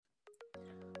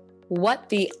What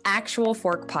the Actual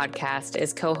Fork podcast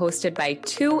is co-hosted by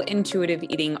two intuitive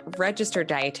eating registered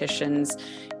dietitians,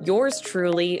 yours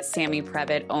truly, Sammy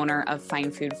Previtt, owner of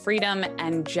Fine Food Freedom,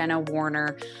 and Jenna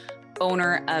Warner,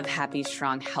 owner of Happy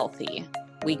Strong Healthy.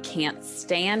 We can't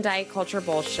stand diet culture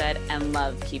bullshit and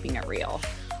love keeping it real.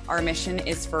 Our mission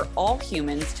is for all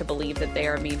humans to believe that they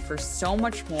are made for so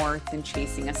much more than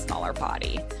chasing a smaller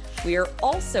body. We are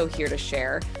also here to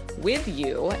share with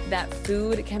you that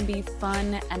food can be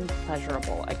fun and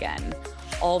pleasurable again.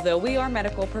 Although we are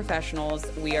medical professionals,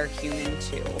 we are human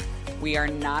too. We are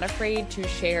not afraid to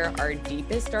share our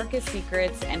deepest, darkest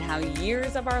secrets and how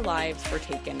years of our lives were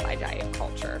taken by diet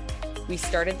culture. We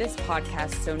started this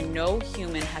podcast so no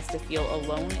human has to feel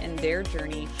alone in their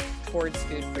journey towards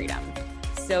food freedom.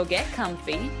 So get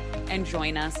comfy and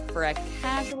join us for a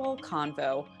casual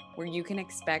convo where you can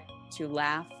expect to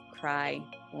laugh, cry,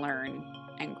 learn,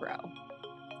 and grow.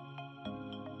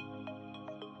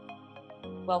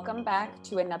 Welcome back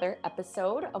to another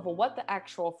episode of What the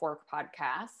Actual Fork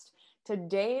podcast.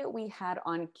 Today we had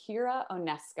on Kira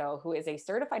Onesco, who is a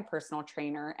certified personal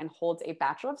trainer and holds a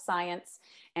Bachelor of Science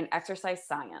in Exercise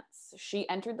Science. She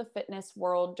entered the fitness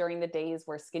world during the days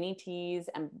where skinny teas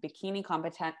and bikini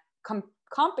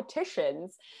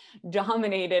competitions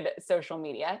dominated social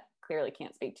media. Clearly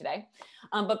can't speak today.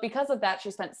 But because of that,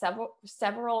 she spent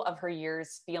several of her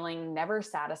years feeling never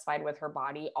satisfied with her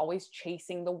body, always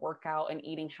chasing the workout and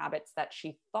eating habits that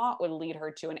she thought would lead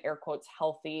her to an air quotes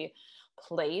healthy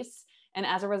place. And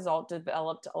as a result,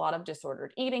 developed a lot of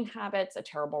disordered eating habits, a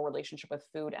terrible relationship with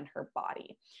food and her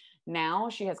body. Now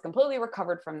she has completely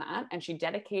recovered from that, and she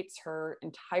dedicates her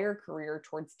entire career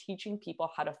towards teaching people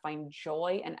how to find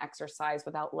joy in exercise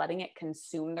without letting it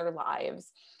consume their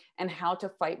lives, and how to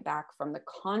fight back from the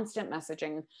constant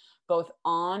messaging, both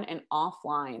on and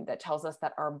offline, that tells us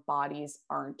that our bodies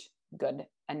aren't good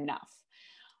enough.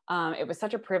 It was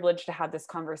such a privilege to have this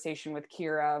conversation with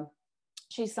Kira.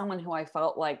 She's someone who I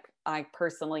felt like I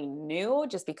personally knew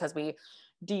just because we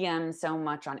DM so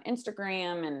much on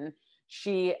Instagram, and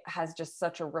she has just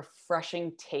such a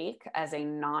refreshing take as a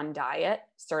non-diet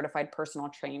certified personal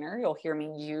trainer. You'll hear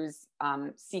me use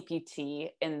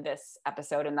CPT in this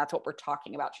episode, and that's what we're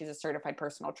talking about. She's a certified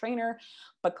personal trainer,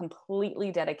 but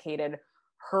completely dedicated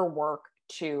her work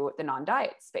to the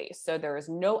non-diet space. So there is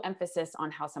no emphasis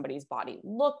on how somebody's body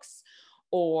looks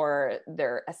or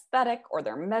their aesthetic or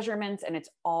their measurements, and it's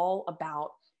all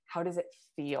about how does it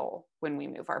feel when we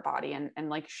move our body? And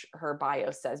like her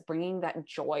bio says, bringing that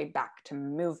joy back to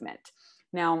movement.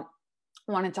 Now,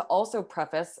 I wanted to also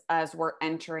preface, as we're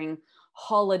entering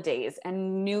holidays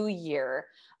and New Year,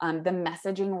 the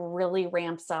messaging really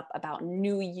ramps up about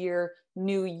New Year,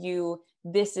 new you.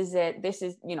 This is it. This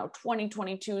is,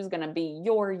 2022 is going to be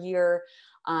your year.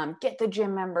 Get the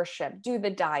gym membership, do the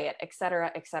diet, et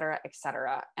cetera, et cetera, et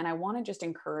cetera. And I want to just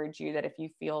encourage you that if you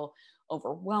feel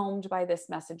overwhelmed by this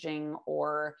messaging,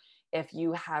 or if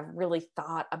you have really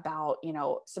thought about,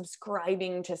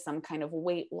 subscribing to some kind of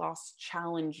weight loss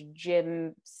challenge,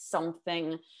 gym,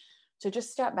 something, to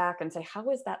just step back and say, how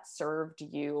has that served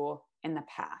you in the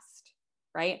past,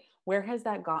 right? Where has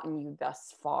that gotten you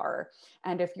thus far?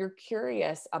 And if you're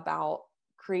curious about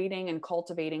creating and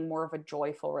cultivating more of a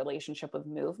joyful relationship with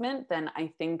movement, then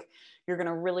I think you're going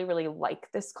to really, really like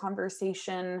this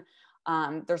conversation.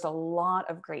 There's a lot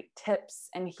of great tips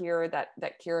in here that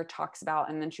Kira talks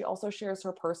about. And then she also shares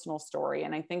her personal story.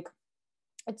 And I think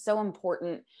it's so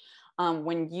important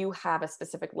when you have a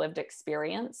specific lived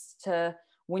experience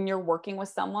when you're working with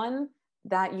someone,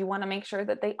 that you want to make sure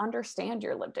that they understand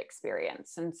your lived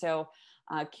experience. And so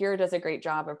Kira does a great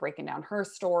job of breaking down her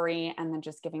story and then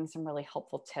just giving some really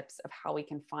helpful tips of how we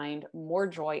can find more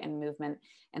joy in movement,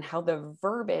 and how the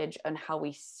verbiage and how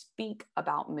we speak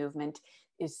about movement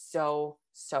is so,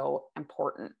 so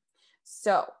important.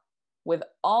 So with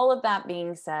all of that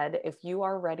being said, if you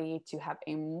are ready to have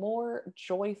a more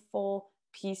joyful,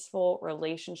 peaceful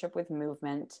relationship with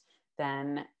movement,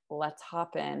 then let's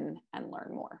hop in and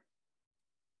learn more.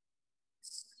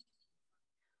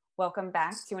 Welcome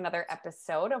back to another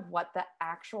episode of What the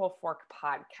Actual Fork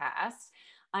podcast.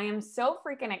 I am so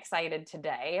freaking excited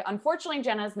today. Unfortunately,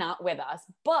 Jenna's not with us,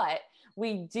 but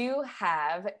we do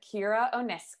have Kira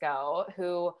Onesco,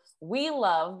 who we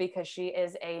love because she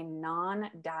is a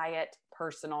non-diet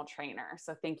personal trainer.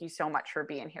 So thank you so much for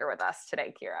being here with us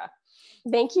today, Kira.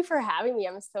 Thank you for having me.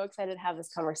 I'm so excited to have this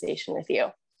conversation with you.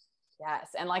 Yes.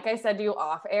 And like I said to you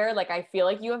off air, I feel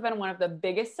like you have been one of the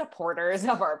biggest supporters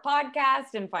of our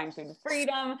podcast and Fine Food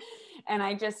Freedom. And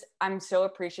I'm so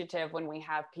appreciative when we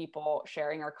have people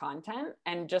sharing our content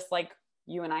and just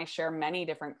you and I share many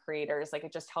different creators. Like,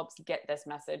 it just helps get this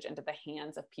message into the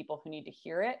hands of people who need to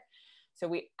hear it. So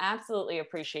we absolutely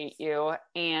appreciate you.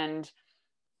 And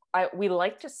we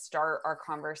like to start our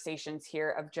conversations here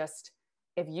of just,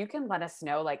 if you can let us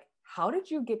know, like, how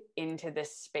did you get into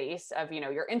this space of,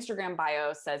 your Instagram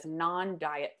bio says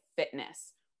non-diet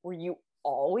fitness. Were you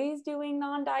always doing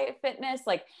non-diet fitness?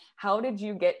 Like, how did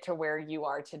you get to where you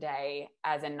are today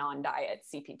as a non-diet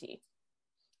CPT?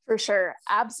 For sure.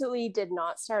 Absolutely did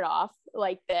not start off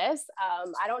like this.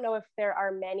 I don't know if there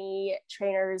are many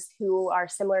trainers who are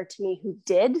similar to me who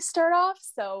did start off.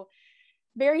 So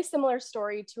very similar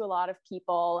story to a lot of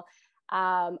people.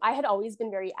 I had always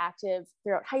been very active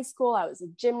throughout high school. I was a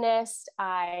gymnast.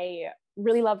 I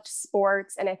really loved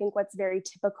sports. And I think what's very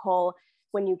typical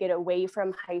when you get away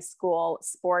from high school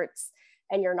sports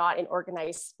and you're not in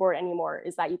organized sport anymore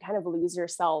is that you kind of lose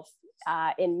yourself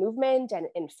in movement and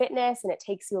in fitness, and it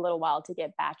takes you a little while to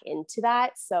get back into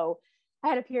that. So I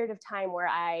had a period of time where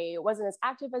I wasn't as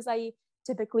active as I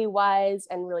typically was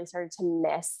and really started to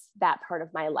miss that part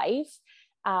of my life.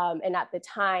 And at the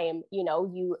time,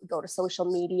 you go to social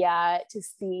media to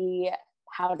see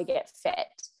how to get fit.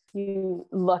 You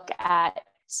look at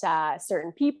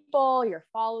certain people, you're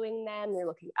following them, you're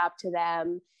looking up to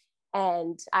them.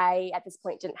 And I, at this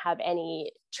point, didn't have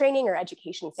any training or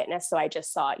education fitness. So I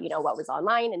just saw, what was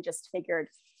online and just figured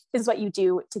this is what you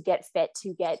do to get fit,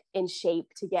 to get in shape,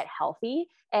 to get healthy.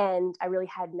 And I really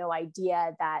had no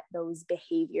idea that those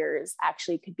behaviors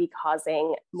actually could be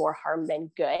causing more harm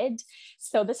than good.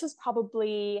 So this was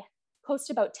probably close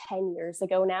to about 10 years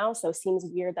ago now. So it seems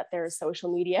weird that there's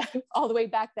social media all the way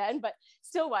back then, but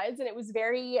still was. And it was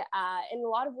very, in a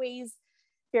lot of ways,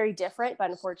 very different, but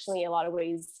unfortunately, a lot of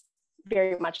ways,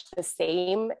 very much the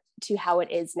same to how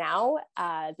it is now,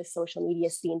 the social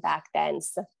media scene back then.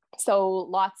 So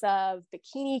lots of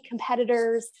bikini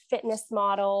competitors, fitness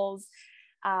models,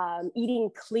 eating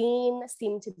clean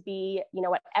seemed to be,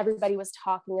 what everybody was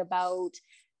talking about,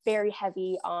 very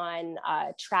heavy on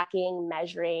tracking,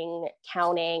 measuring,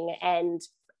 counting. And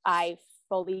I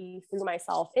fully threw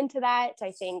myself into that.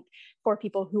 I think for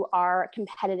people who are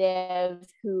competitive,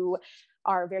 who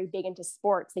are very big into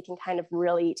sports, they can kind of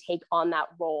really take on that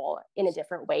role in a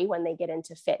different way when they get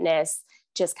into fitness,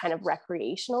 just kind of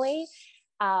recreationally.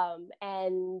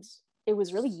 And it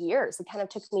was really years. It kind of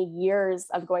took me years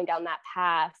of going down that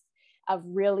path of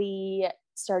really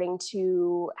starting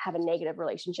to have a negative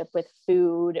relationship with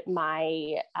food.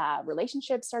 My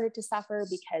relationship started to suffer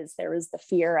because there was the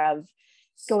fear of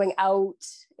going out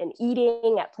and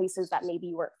eating at places that maybe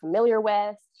you weren't familiar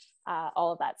with,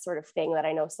 all of that sort of thing that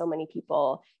I know so many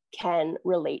people can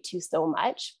relate to so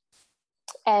much.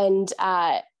 And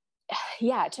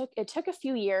it took a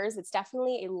few years. It's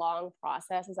definitely a long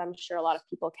process, as I'm sure a lot of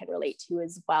people can relate to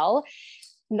as well.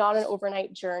 Not an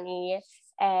overnight journey,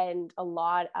 and a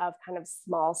lot of kind of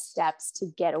small steps to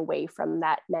get away from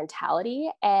that mentality.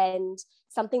 And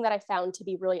something that I found to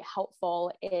be really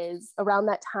helpful is around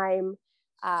that time,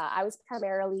 I was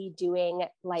primarily doing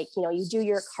you do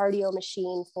your cardio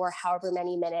machine for however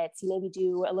many minutes, you maybe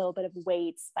do a little bit of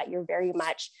weights, but you're very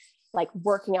much like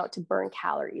working out to burn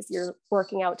calories. You're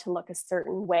working out to look a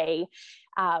certain way.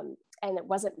 And it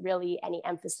wasn't really any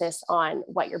emphasis on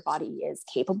what your body is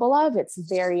capable of. It's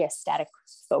very aesthetic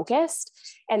focused.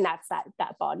 And that's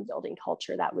that bodybuilding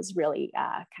culture that was really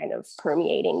kind of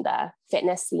permeating the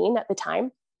fitness scene at the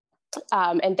time.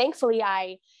 And thankfully,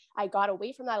 I got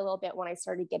away from that a little bit when I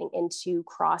started getting into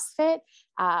CrossFit,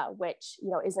 which,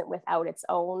 isn't without its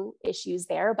own issues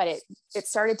there, but it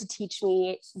started to teach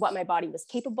me what my body was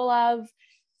capable of,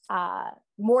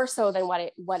 more so than what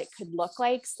it could look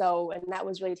like. So, and that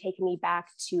was really taking me back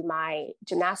to my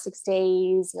gymnastics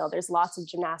days. There's lots of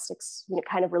gymnastics,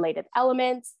 kind of related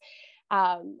elements.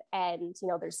 And,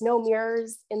 there's no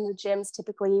mirrors in the gyms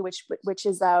typically, which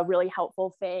is a really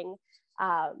helpful thing.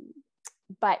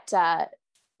 But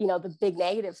the big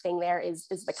negative thing there is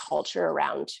the culture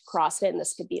around CrossFit. And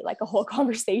this could be like a whole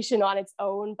conversation on its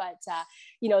own, but,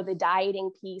 the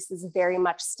dieting piece is very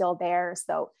much still there.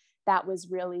 So that was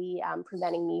really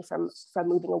preventing me from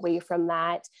moving away from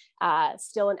that.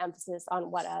 Still an emphasis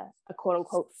on what a quote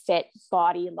unquote fit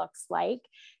body looks like.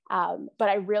 But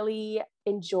I really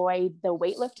enjoyed the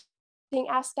weightlifting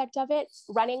aspect of it.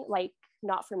 Running,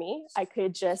 not for me. I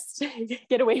could just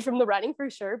get away from the running for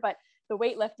sure, but the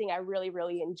weightlifting I really,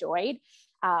 really enjoyed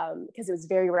because it was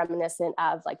very reminiscent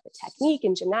of like the technique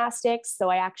and gymnastics. So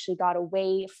I actually got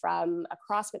away from a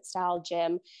CrossFit style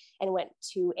gym and went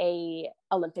to a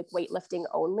Olympic weightlifting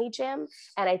only gym.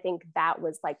 And I think that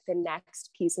was like the next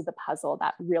piece of the puzzle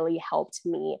that really helped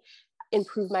me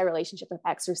improve my relationship with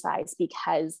exercise,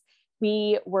 because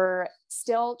we were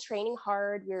still training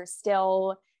hard. We were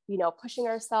still, you know, pushing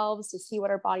ourselves to see what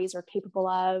our bodies are capable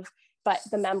of. But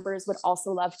the members would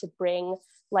also love to bring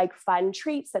like fun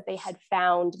treats that they had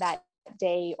found that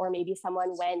day, or maybe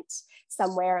someone went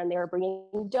somewhere and they were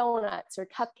bringing donuts or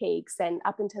cupcakes. And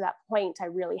up until that point, I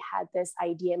really had this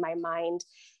idea in my mind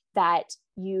that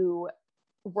you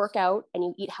work out and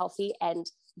you eat healthy and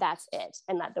that's it,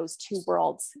 and that those two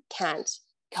worlds can't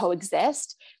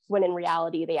coexist, when in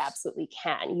reality they absolutely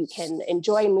can. You can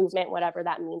enjoy movement, whatever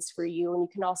that means for you, and you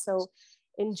can also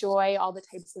enjoy all the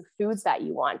types of foods that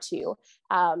you want to,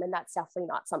 and that's definitely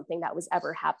not something that was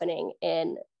ever happening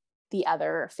in the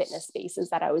other fitness spaces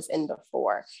that I was in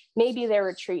before. Maybe there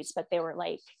were treats, but they were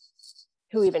like,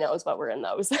 who even knows what were in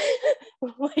those?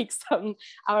 Like some,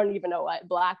 I don't even know what,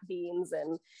 black beans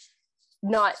and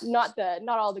not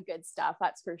all the good stuff,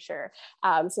 that's for sure.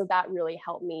 So that really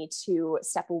helped me to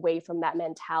step away from that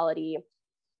mentality.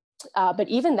 But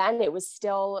even then, it was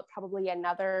still probably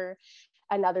another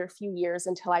few years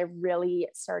until I really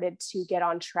started to get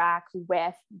on track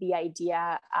with the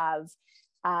idea of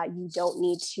you don't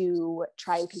need to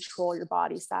try and control your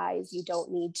body size. You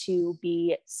don't need to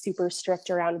be super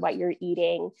strict around what you're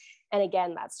eating. And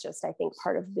again, that's just, I think,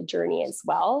 part of the journey as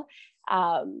well.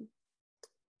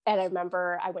 And I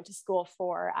remember I went to school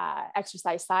for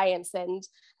exercise science. And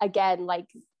again, like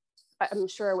I'm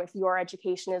sure with your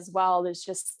education as well, there's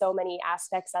just so many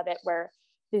aspects of it where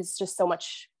there's just so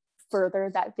much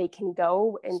further that they can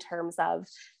go in terms of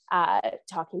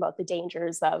talking about the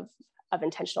dangers of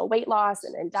intentional weight loss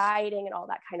and dieting and all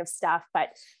that kind of stuff. But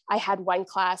I had one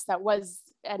class that was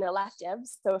an elective.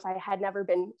 So if I had never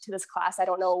been to this class, I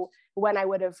don't know when I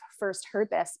would have first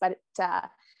heard this, but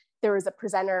there was a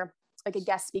presenter, like a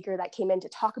guest speaker, that came in to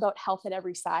talk about health at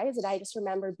every size. And I just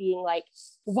remember being like,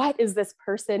 what is this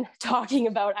person talking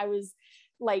about? I was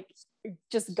like,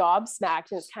 just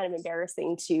gobsmacked, and it's kind of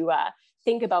embarrassing to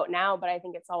think about now, but I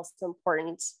think it's also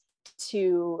important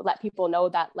to let people know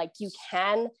that like you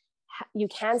can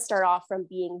start off from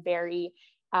being very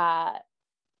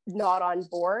not on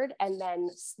board, and then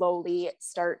slowly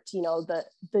start, you know,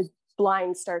 the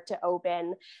blinds start to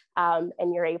open,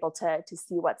 and you're able to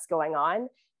see what's going on.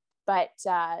 But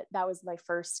that was my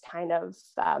first kind of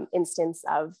instance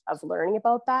of learning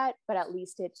about that. But at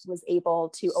least it was able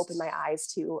to open my eyes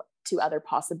to other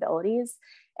possibilities.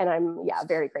 And I'm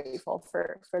very grateful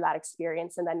for that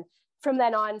experience. And then from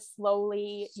then on,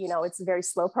 slowly, you know, it's a very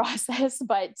slow process,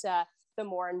 but the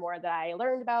more and more that I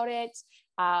learned about it,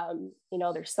 you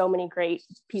know, there's so many great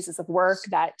pieces of work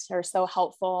that are so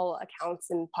helpful, accounts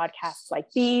and podcasts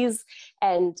like these.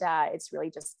 And it's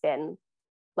really just been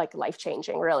like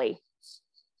life-changing, really.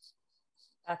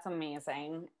 That's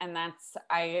amazing. And that's,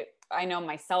 I know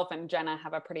myself and Jenna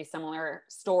have a pretty similar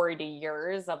story to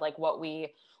yours of like what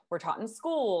we were taught in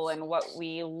school and what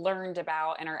we learned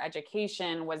about in our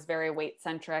education was very weight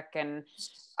centric. And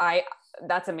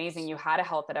that's amazing. You had a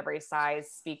health at every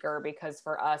size speaker, because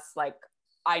for us, like,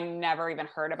 I never even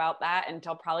heard about that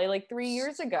until probably like 3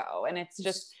 years ago. And it's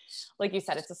just, like you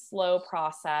said, it's a slow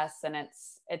process, and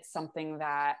it's something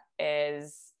that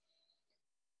is,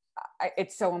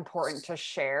 it's so important to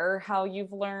share how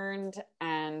you've learned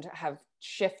and have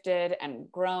shifted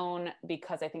and grown,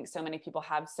 because I think so many people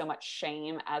have so much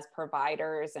shame as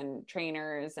providers and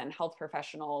trainers and health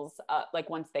professionals. Like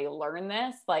once they learn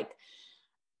this, like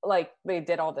they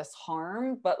did all this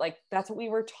harm, but like, that's what we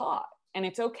were taught. And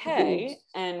it's okay.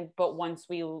 But once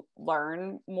we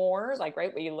learn more, like,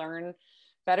 right, we learn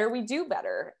better, we do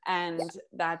better. And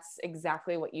that's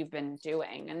exactly what you've been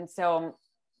doing. And so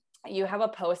you have a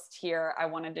post here I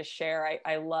wanted to share.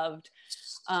 I loved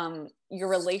your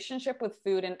relationship with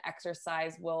food and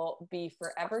exercise will be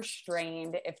forever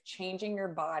strained if changing your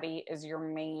body is your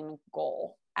main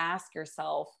goal. Ask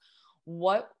yourself,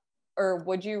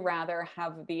 would you rather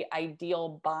have the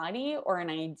ideal body or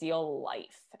an ideal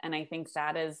life? And I think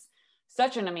that is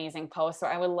such an amazing post. So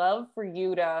I would love for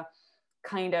you to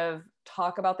kind of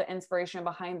talk about the inspiration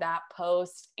behind that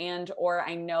post, or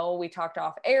I know we talked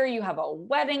off air, you have a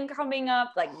wedding coming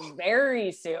up like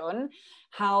very soon,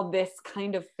 how this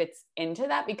kind of fits into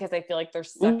that, because I feel like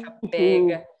there's such a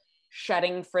big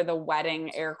shedding for the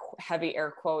wedding, heavy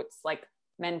air quotes, like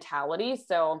mentality.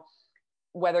 So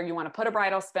whether you want to put a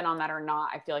bridal spin on that or not,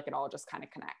 I feel like it all just kind of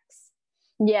connects.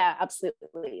 Yeah,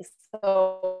 absolutely.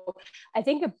 So I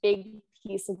think a big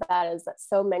piece of that is that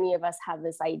so many of us have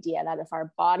this idea that if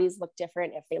our bodies look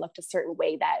different, if they looked a certain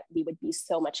way, that we would be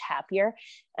so much happier.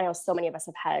 I know so many of us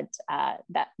have had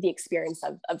that the experience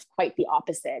of quite the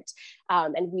opposite.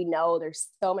 And we know there's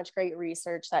so much great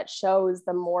research that shows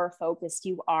the more focused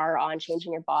you are on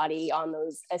changing your body, on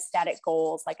those aesthetic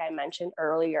goals, like I mentioned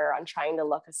earlier, on trying to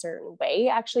look a certain way,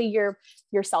 actually your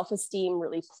self-esteem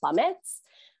really plummets.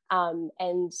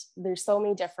 And there's so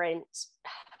many different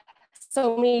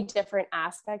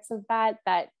aspects of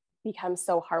that become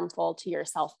so harmful to your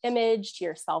self-image, to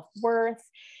your self-worth.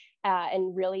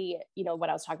 And really, you know, what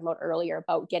I was talking about earlier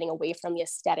about getting away from the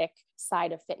aesthetic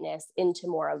side of fitness into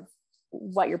more of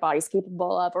what your body's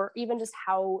capable of, or even just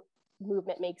how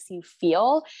movement makes you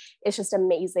feel. It's just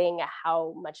amazing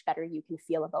how much better you can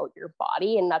feel about your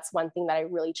body. And that's one thing that I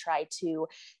really try to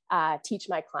teach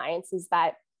my clients, is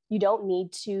that you don't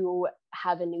need to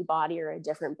have a new body or a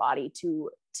different body to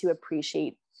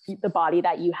appreciate the body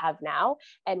that you have now.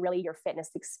 And really your fitness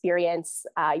experience,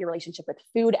 your relationship with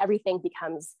food, everything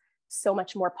becomes so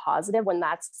much more positive when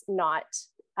that's not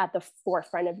at the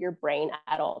forefront of your brain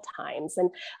at all times.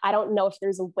 And I don't know if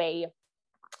there's a way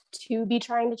to be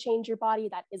trying to change your body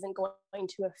that isn't going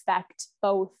to affect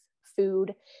both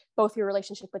your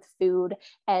relationship with food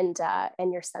and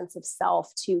your sense of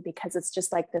self too, because it's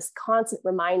just like this constant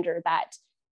reminder that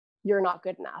you're not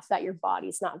good enough, that your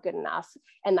body's not good enough,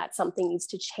 and that something needs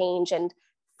to change. And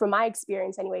from my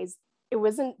experience anyways,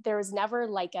 there was never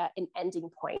like an ending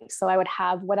point. So I would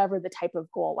have whatever the type of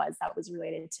goal was that was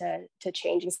related to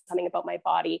changing something about my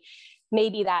body.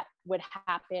 Maybe that would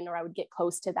happen, or I would get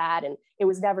close to that, and it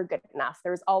was never good enough.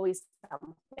 There was always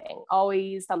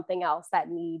something else that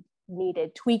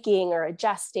needed tweaking or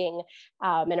adjusting.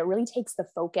 And it really takes the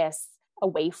focus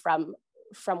away from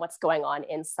what's going on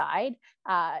inside,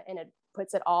 and it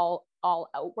puts it all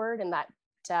outward. And that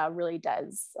really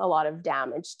does a lot of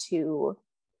damage to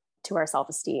our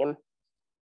self-esteem.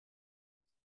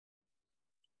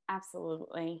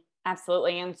 Absolutely.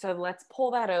 Absolutely. And so let's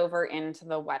pull that over into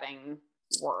the wedding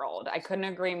world. I couldn't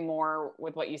agree more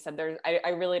with what you said. I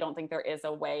really don't think there is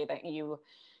a way that you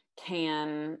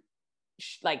can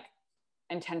like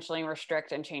intentionally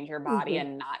restrict and change your body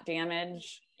and not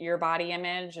damage your body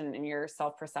image and your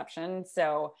self-perception.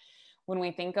 So when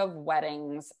we think of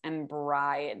weddings and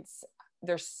brides,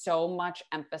 there's so much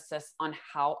emphasis on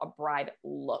how a bride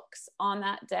looks on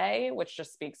that day, which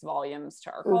just speaks volumes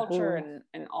to our culture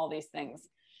and all these things.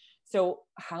 So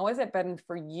how has it been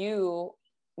for you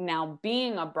now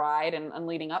being a bride and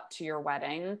leading up to your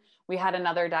wedding? We had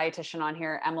another dietitian on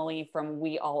here, Emily from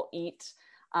We All Eat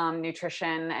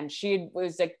Nutrition, and she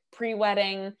was like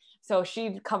pre-wedding. So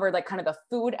she covered like kind of the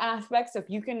food aspect. So if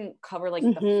you can cover like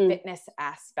the fitness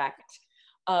aspect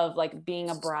of like being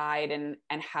a bride and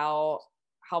how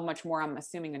much more, I'm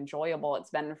assuming, enjoyable it's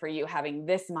been for you having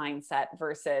this mindset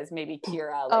versus maybe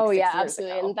Kira. Like, oh yeah, 6 years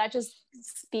absolutely. ago. And that just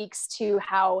speaks to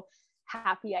how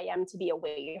happy I am to be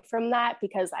away from that,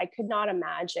 because I could not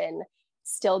imagine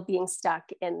still being stuck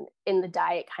in the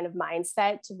diet kind of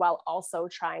mindset while also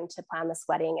trying to plan this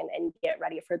wedding and get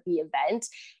ready for the event.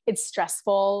 It's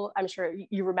stressful. I'm sure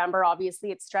you remember,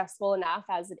 obviously it's stressful enough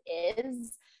as it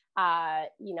is,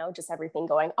 you know, just everything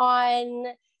going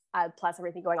on, plus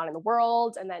everything going on in the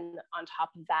world. And then on top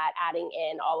of that, adding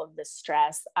in all of the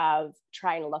stress of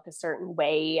trying to look a certain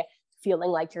way,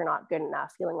 feeling like you're not good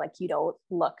enough, feeling like you don't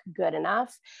look good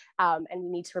enough. And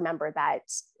you need to remember that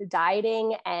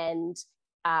dieting and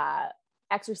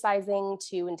exercising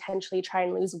to intentionally try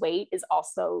and lose weight is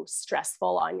also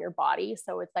stressful on your body.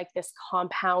 So it's like this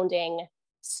compounding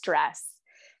stress.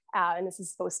 And this is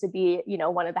supposed to be, you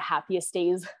know, one of the happiest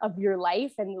days of your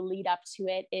life. And the lead up to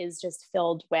it is just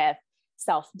filled with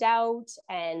self-doubt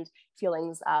and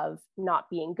feelings of not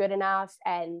being good enough,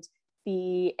 and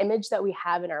the image that we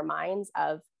have in our minds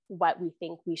of what we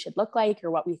think we should look like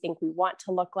or what we think we want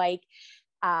to look like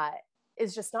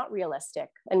is just not realistic.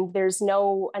 And there's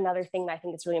another thing that I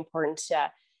think is really important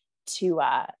to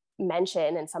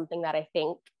mention, and something that I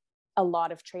think a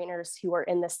lot of trainers who are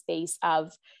in the space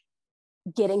of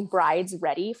getting brides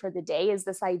ready for the day is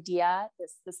this idea,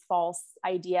 this false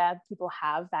idea people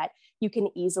have that you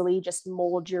can easily just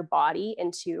mold your body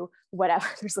into whatever.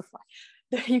 There's a fly.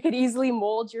 You could easily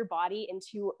mold your body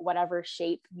into whatever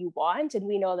shape you want. And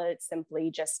we know that it's simply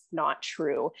just not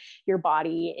true. Your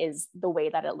body is the way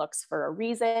that it looks for a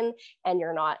reason. And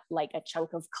you're not like a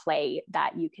chunk of clay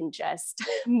that you can just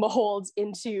mold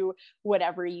into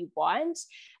whatever you want.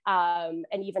 And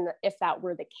even if that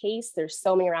were the case, there's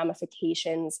so many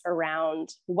ramifications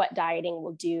around what dieting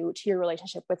will do to your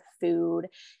relationship with food.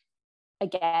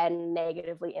 again,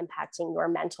 negatively impacting your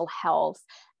mental health.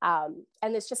 And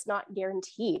it's just not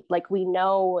guaranteed. Like, we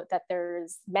know that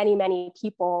there's many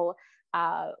people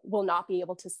will not be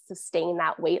able to sustain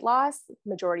that weight loss.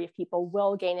 Majority of people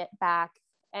will gain it back,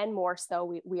 and more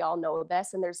so, we all know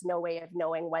this, and there's no way of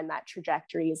knowing when that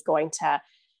trajectory is going to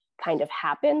kind of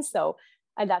happen. So,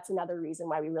 and that's another reason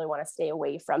why we really want to stay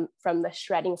away from the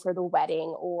shredding for the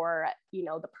wedding, or, you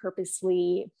know, the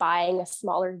purposely buying a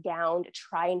smaller gown to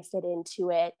try and fit into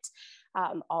it,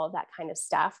 all of that kind of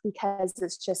stuff, because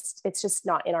it's just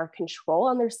not in our control.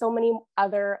 And there's so many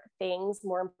other things,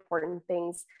 more important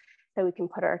things, that we can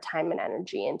put our time and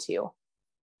energy into.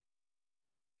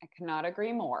 I cannot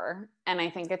agree more. And I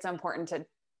think it's important to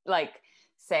like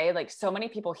say, like, so many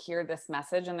people hear this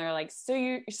message and they're like, so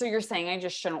you're saying I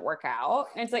just shouldn't work out?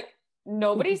 And it's like,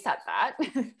 nobody said that.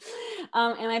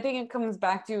 And I think it comes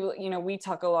back to, you know, we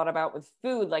talk a lot about with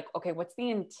food, like, okay, what's the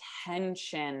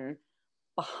intention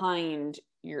behind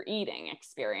your eating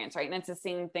experience, right? And it's the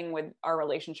same thing with our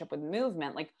relationship with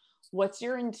movement. Like, what's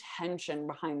your intention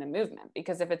behind the movement?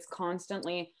 Because if it's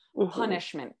constantly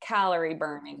punishment, calorie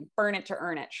burning, burn it to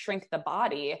earn it, shrink the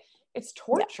body, it's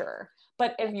torture. Yeah.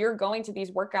 But if you're going to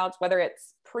these workouts, whether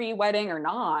it's pre-wedding or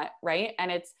not, right,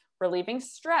 and it's relieving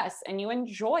stress and you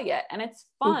enjoy it and it's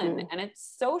fun and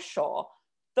it's social,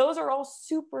 those are all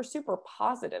super, super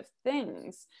positive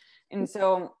things. And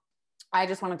so I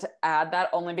just wanted to add that,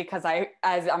 only because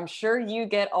as I'm sure you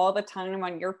get all the time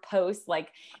on your posts, like,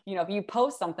 you know, if you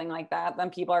post something like that, then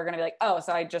people are going to be like, oh,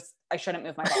 so I shouldn't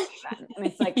move my body then. And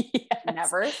it's like, yes.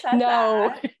 Never said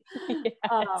that.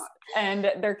 Yes.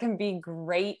 And there can be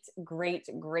great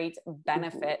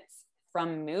benefits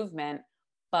from movement.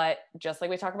 But just like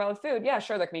we talk about with food, yeah,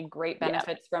 sure, there can be great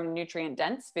benefits from nutrient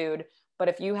dense food. But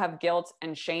if you have guilt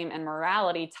and shame and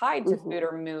morality tied to food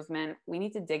or movement, we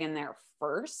need to dig in there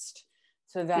first.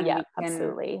 So then we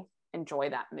can enjoy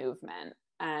that movement.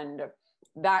 And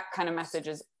that kind of message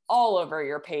is all over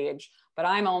your page, but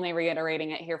I'm only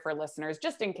reiterating it here for listeners,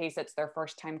 just in case it's their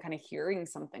first time kind of hearing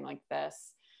something like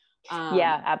this.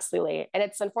 Yeah, absolutely.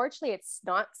 And unfortunately, it's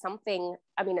not something,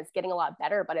 I mean, it's getting a lot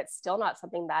better, but it's still not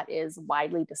something that is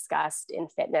widely discussed in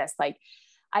fitness. Like,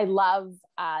 I love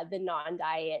the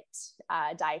non-diet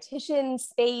dietitian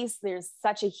space. There's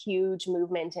such a huge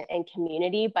movement and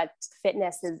community, but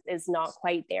fitness is not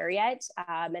quite there yet.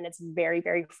 And it's very,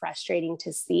 very frustrating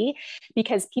to see,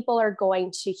 because people are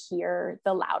going to hear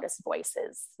the loudest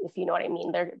voices, if you know what I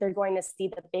mean. They're going to see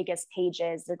the biggest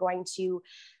pages. They're going to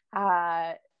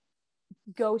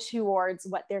go towards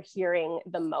what they're hearing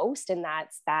the most. And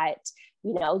that's that,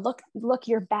 you know, look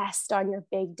your best on your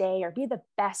big day, or be the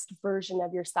best version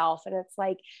of yourself. And it's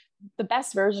like, the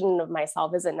best version of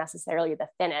myself isn't necessarily the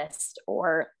thinnest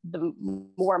or the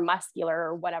more muscular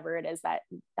or whatever it is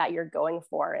that you're going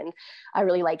for. And I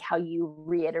really like how you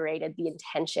reiterated the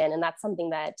intention. And that's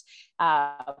something that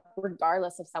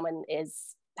regardless if someone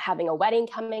is having a wedding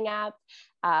coming up,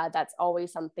 that's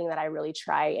always something that I really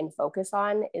try and focus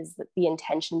on, is the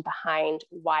intention behind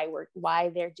why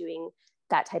they're doing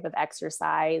that type of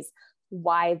exercise,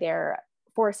 why they're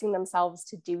forcing themselves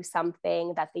to do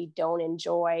something that they don't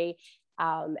enjoy,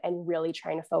 and really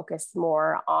trying to focus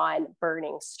more on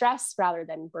burning stress rather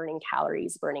than burning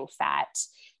calories, burning fat,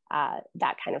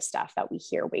 that kind of stuff that we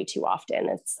hear way too often.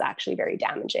 It's actually very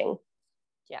damaging.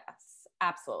 Yes,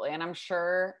 absolutely. And I'm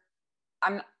sure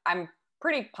I'm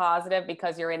pretty positive,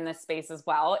 because you're in this space as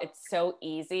well. It's so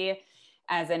easy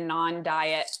as a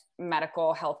non-diet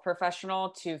medical health professional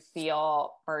to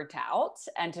feel burnt out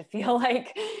and to feel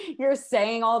like you're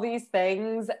saying all these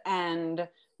things and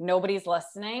nobody's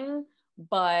listening.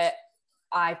 But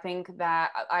I think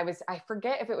that I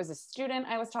forget if it was a student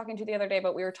I was talking to the other day,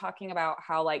 but we were talking about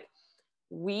how, like,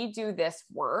 we do this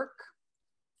work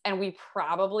and we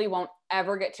probably won't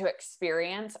ever get to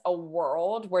experience a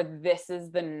world where this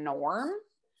is the norm,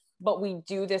 but we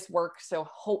do this work. So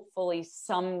hopefully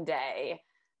someday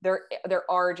there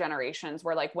are generations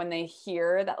where, like, when they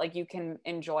hear that, like, you can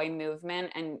enjoy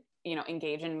movement and, you know,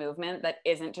 engage in movement that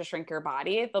isn't to shrink your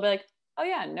body, they'll be like, oh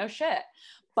yeah, no shit.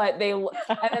 But and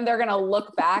then they're going to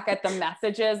look back at the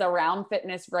messages around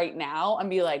fitness right now and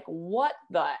be like, what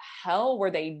the hell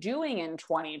were they doing in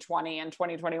 2020 and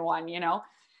 2021, you know?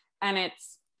 And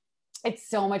it's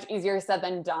so much easier said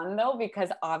than done, though, because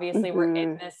obviously we're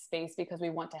in this space because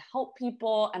we want to help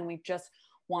people and we just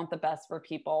want the best for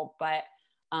people. But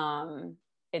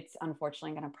it's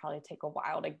unfortunately going to probably take a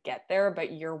while to get there,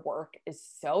 but your work is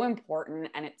so important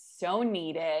and it's so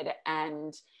needed.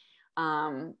 And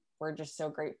we're just so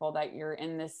grateful that you're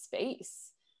in this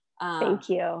space. Thank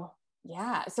you.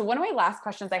 Yeah. So one of my last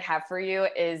questions I have for you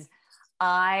is,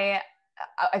 I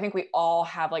I think we all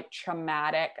have like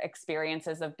traumatic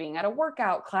experiences of being at a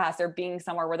workout class or being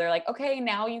somewhere where they're like, okay,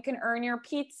 now you can earn your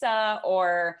pizza,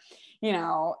 or, you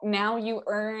know, now you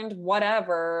earned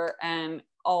whatever, and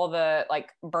all the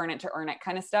like burn it to earn it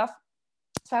kind of stuff.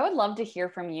 So I would love to hear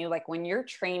from you, like when you're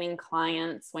training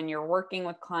clients, when you're working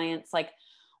with clients, like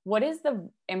what is the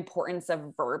importance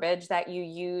of verbiage that you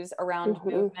use around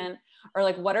movement? Or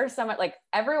like, what are some, like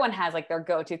everyone has like their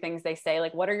go-to things they say,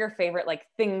 like, what are your favorite like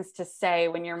things to say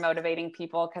when you're motivating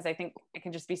people? Cause I think it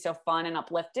can just be so fun and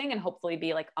uplifting and hopefully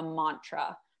be like a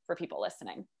mantra for people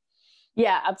listening.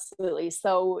 Yeah, absolutely.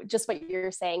 So just what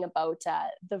you're saying about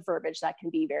the verbiage, that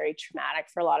can be very traumatic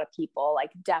for a lot of people.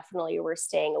 Like definitely we're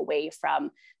staying away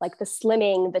from like the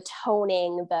slimming, the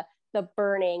toning, the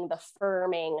burning, the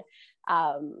firming.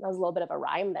 That was a little bit of a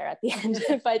rhyme there at the end,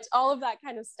 but all of that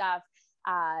kind of stuff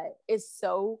is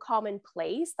so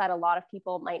commonplace that a lot of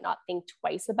people might not think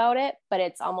twice about it, but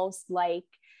it's almost like,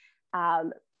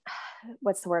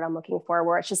 what's the word I'm looking for,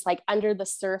 where it's just like under the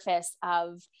surface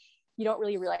of, you don't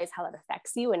really realize how that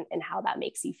affects you and how that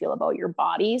makes you feel about your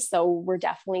body. So we're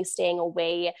definitely staying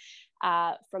away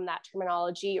from that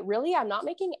terminology. Really, I'm not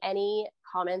making any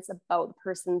comments about the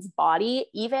person's body,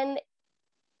 even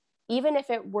if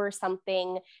it were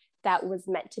something that was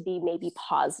meant to be maybe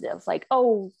positive, like,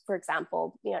 oh, for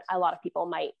example, you know, a lot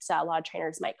of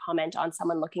trainers might comment on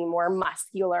someone looking more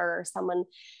muscular or someone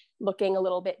looking a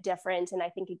little bit different. And I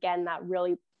think, again,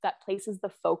 that places the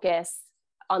focus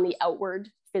on the outward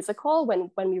physical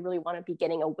when we really want to be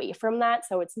getting away from that.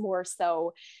 So it's more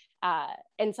so,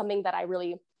 and something that I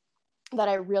really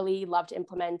love to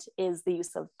implement is the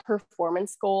use of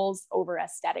performance goals over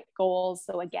aesthetic goals.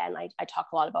 So again, I talk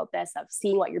a lot about this, of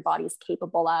seeing what your body is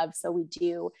capable of. So we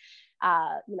do,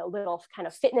 little kind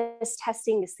of fitness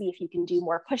testing to see if you can do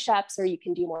more push-ups, or you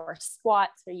can do more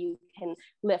squats, or you can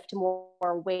lift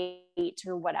more weight,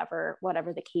 or whatever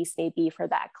the case may be for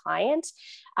that client.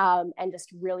 And just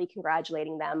really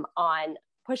congratulating them on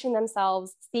pushing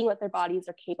themselves, seeing what their bodies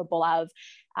are capable of,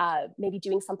 maybe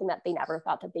doing something that they never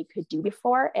thought that they could do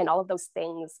before. And all of those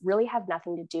things really have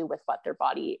nothing to do with what their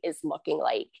body is looking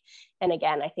like. And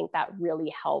again, I think that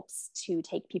really helps to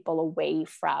take people away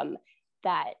from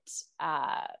that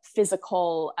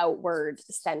physical, outward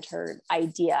centered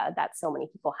idea that so many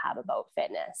people have about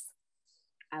fitness.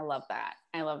 I love that.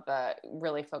 I love the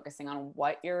really focusing on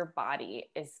what your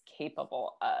body is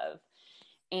capable of.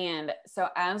 And so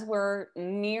as we're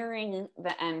nearing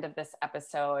the end of this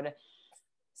episode,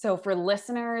 so for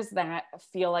listeners that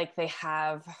feel like they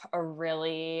have a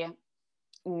really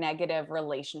negative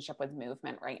relationship with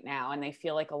movement right now, and they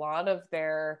feel like a lot of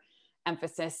their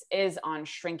emphasis is on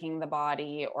shrinking the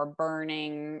body or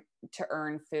burning to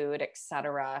earn food,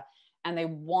 etc., and they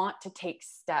want to take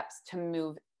steps to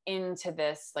move into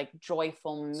this like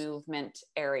joyful movement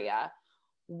area,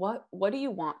 what do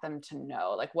you want them to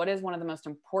know? Like, what is one of the most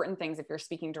important things, if you're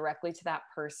speaking directly to that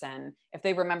person, if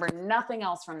they remember nothing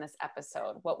else from this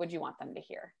episode, what would you want them to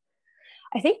hear?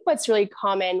 I think what's really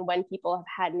common when people have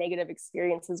had negative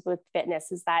experiences with fitness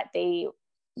is that they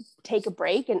take a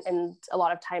break, and a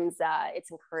lot of times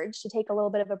it's encouraged to take a little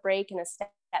bit of a break and a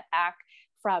step back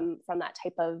from that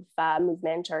type of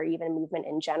movement, or even movement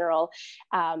in general.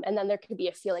 And then there could be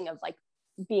a feeling of like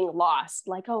being lost,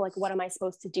 like, oh, like, what am I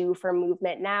supposed to do for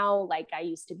movement now? Like, I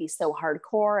used to be so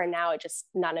hardcore, and now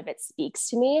none of it speaks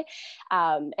to me.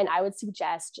 And I would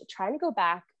suggest trying to go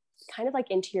back kind of like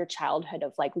into your childhood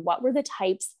of like, what were the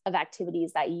types of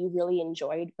activities that you really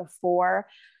enjoyed before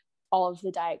all of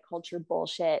the diet culture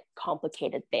bullshit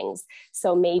complicated things?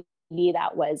 So maybe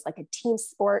that was like a team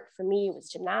sport. For me, it was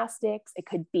gymnastics. It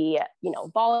could be,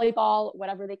 volleyball,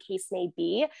 whatever the case may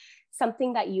be,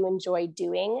 something that you enjoy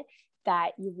doing,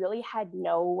 that you really had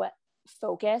no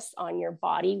focus on your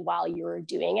body while you were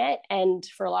doing it. And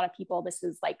for a lot of people, this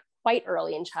is like quite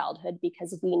early in childhood,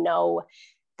 because we know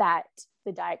that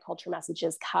the diet culture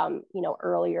messages come,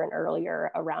 earlier and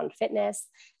earlier around fitness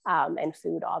and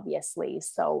food, obviously.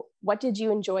 So what did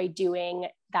you enjoy doing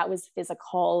that was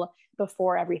physical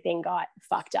before everything got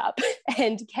fucked up?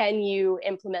 And can you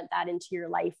implement that into your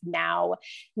life now?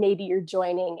 Maybe you're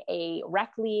joining a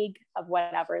rec league of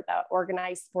whatever the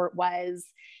organized sport was.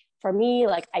 For me,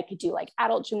 like, I could do like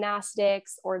adult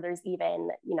gymnastics, or there's even,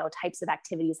 types of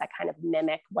activities that kind of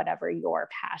mimic whatever your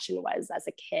passion was as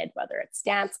a kid, whether it's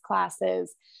dance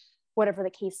classes, whatever the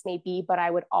case may be. But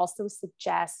I would also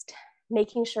suggest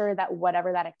making sure that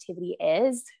whatever that activity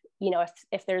is,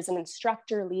 if there's an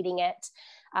instructor leading it,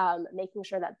 making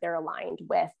sure that they're aligned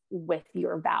with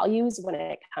your values when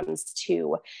it comes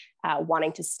to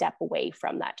wanting to step away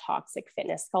from that toxic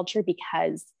fitness culture.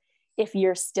 Because if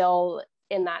you're still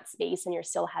in that space and you're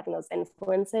still having those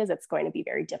influences, it's going to be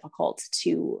very difficult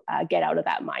to get out of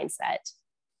that mindset.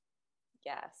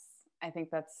 Yes. I think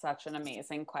that's such an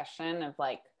amazing question of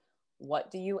like, what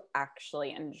do you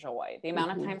actually enjoy? The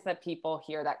amount of times that people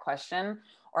hear that question,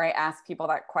 or I ask people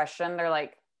that question, they're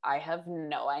like, I have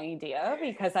no idea,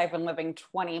 because I've been living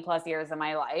 20 plus years of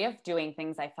my life doing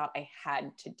things I thought I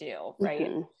had to do.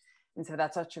 Right. And so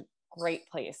that's such a great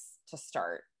place to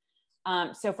start.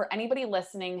 So for anybody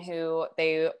listening who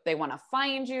they want to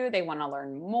find you, they want to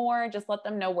learn more, just let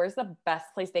them know where's the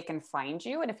best place they can find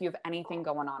you. And if you have anything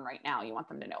going on right now, you want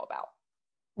them to know about.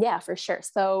 Yeah, for sure.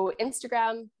 So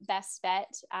Instagram, best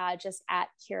bet, just at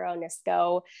Kira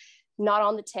Nisco, not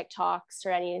on the TikToks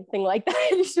or anything like that.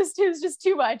 It was just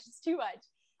too much. It's too much.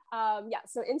 Yeah.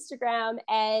 So Instagram,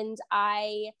 and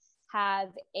I have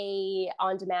a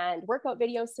on-demand workout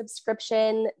video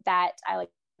subscription that I like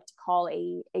to call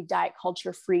a diet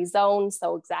culture free zone.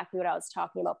 So exactly what I was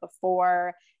talking about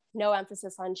before, no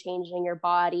emphasis on changing your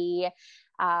body.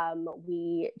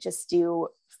 We just do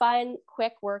fun,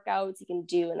 quick workouts you can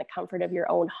do in the comfort of your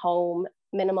own home,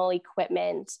 minimal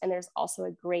equipment. And there's also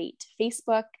a great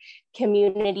Facebook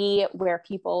community where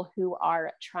people who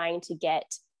are trying to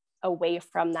get away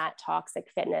from that toxic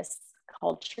fitness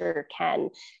culture can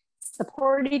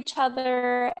support each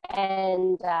other.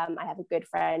 And I have a good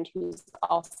friend who's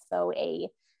also a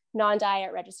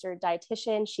non-diet registered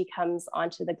dietitian. She comes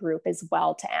onto the group as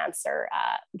well to answer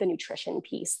the nutrition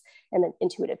piece and the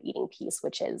intuitive eating piece,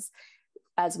 which is,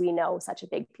 as we know, such a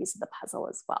big piece of the puzzle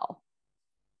as well.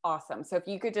 Awesome. So if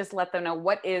you could just let them know,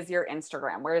 what is your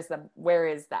Instagram? Where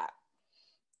is that?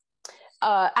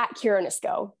 At Kira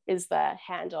Nisco is the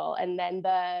handle. And then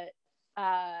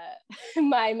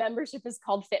my membership is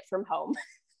called Fit From Home,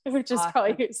 which is awesome.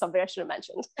 Probably something I should have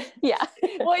mentioned. Yeah.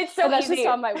 Well, it's so that's easy. Just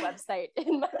on my website.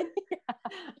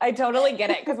 I totally get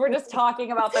it, because we're just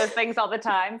talking about those things all the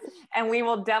time, and we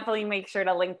will definitely make sure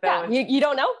to link those. Yeah, you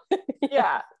don't know?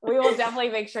 Yeah, we will definitely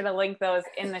make sure to link those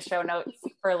in the show notes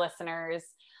for listeners.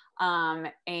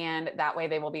 And that way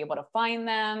they will be able to find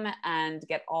them and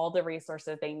get all the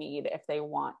resources they need if they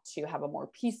want to have a more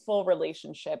peaceful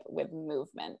relationship with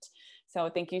movement. So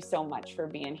thank you so much for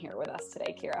being here with us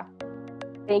today, Kira.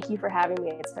 Thank you for having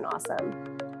me. It's been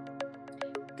awesome.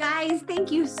 Guys,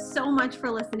 thank you so much for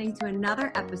listening to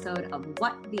another episode of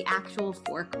What the Actual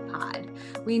Fork Pod.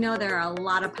 We know there are a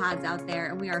lot of pods out there,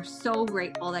 and we are so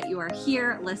grateful that you are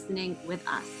here listening with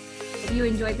us. If you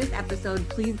enjoyed this episode,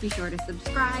 please be sure to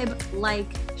subscribe, like,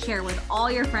 share with all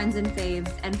your friends and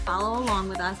faves, and follow along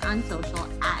with us on social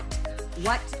at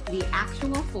What the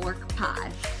Actual Fork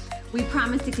Pod. We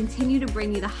promise to continue to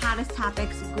bring you the hottest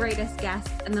topics, greatest guests,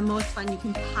 and the most fun you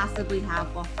can possibly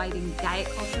have while fighting diet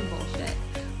culture bullshit.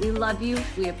 We love you,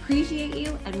 we appreciate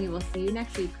you, and we will see you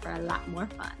next week for a lot more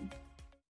fun.